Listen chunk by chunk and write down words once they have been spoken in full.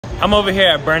I'm over here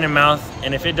at burning mouth,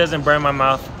 and if it doesn't burn my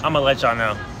mouth, I'm gonna let y'all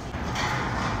know.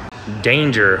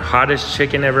 Danger, hottest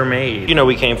chicken ever made. You know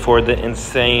we came for the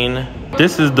insane.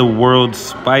 This is the world's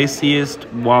spiciest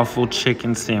waffle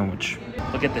chicken sandwich.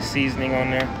 Look at the seasoning on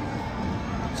there.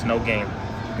 It's no game,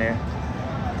 man.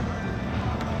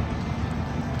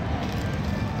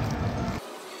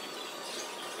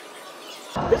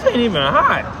 This ain't even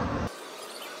hot.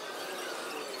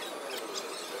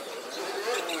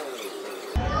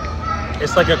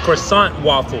 It's like a croissant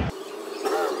waffle.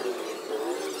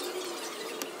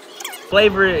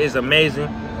 Flavor is amazing.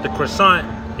 The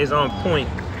croissant is on point,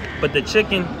 but the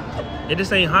chicken, it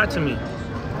just ain't hot to me.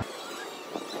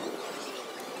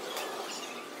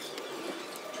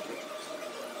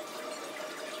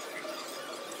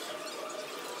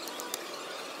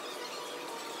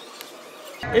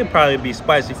 It'd probably be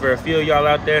spicy for a few of y'all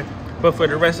out there, but for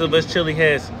the rest of us chili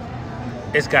heads,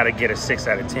 it's gotta get a 6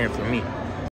 out of 10 for me.